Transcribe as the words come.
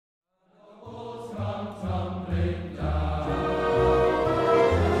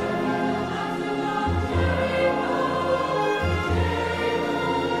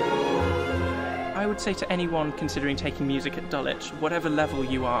would say to anyone considering taking music at Dulwich, whatever level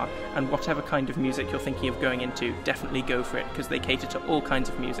you are and whatever kind of music you're thinking of going into, definitely go for it, because they cater to all kinds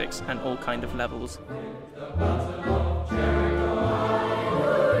of musics and all kind of levels.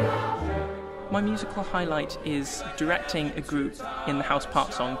 My musical highlight is directing a group in the House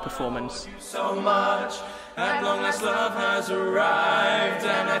Part Song performance. So much, at long last love has arrived,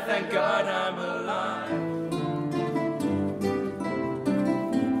 and I thank God I'm alive.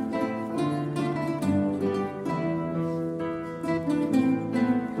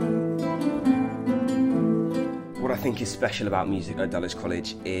 What I think is special about music at Dulwich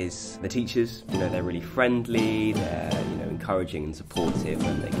College is the teachers. You know, they're really friendly, they're encouraging and supportive,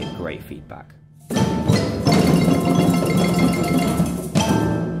 and they give great feedback.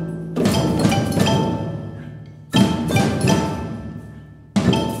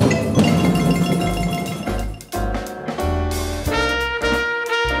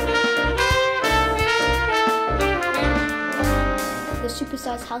 The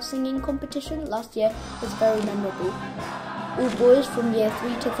supersized house singing competition last year was very memorable. All boys from year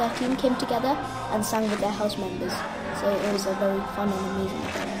 3 to 13 came together and sang with their house members, so it was a very fun and amazing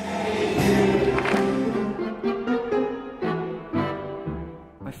event.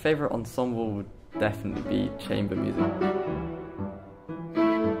 My favourite ensemble would definitely be chamber music.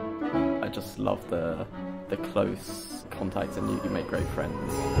 I just love the close contact, and you make great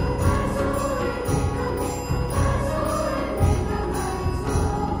friends.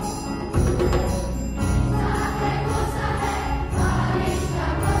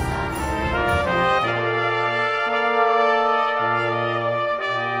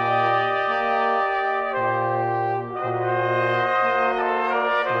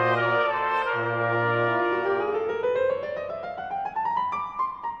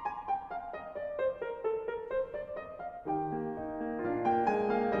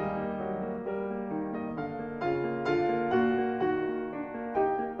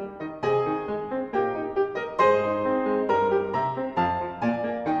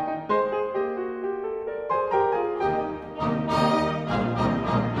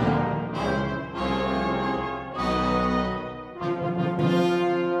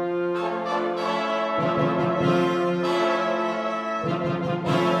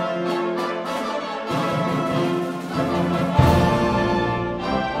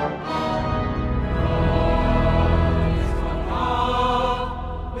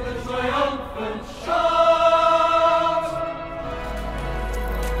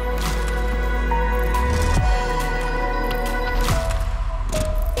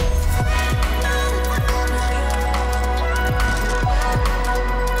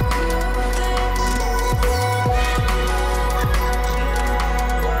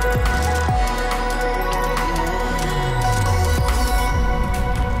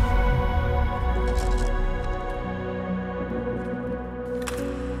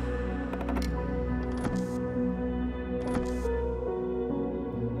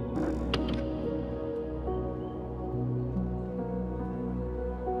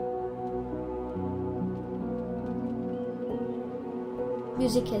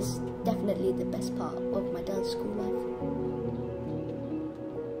 Music is definitely the best part of my dad's school life.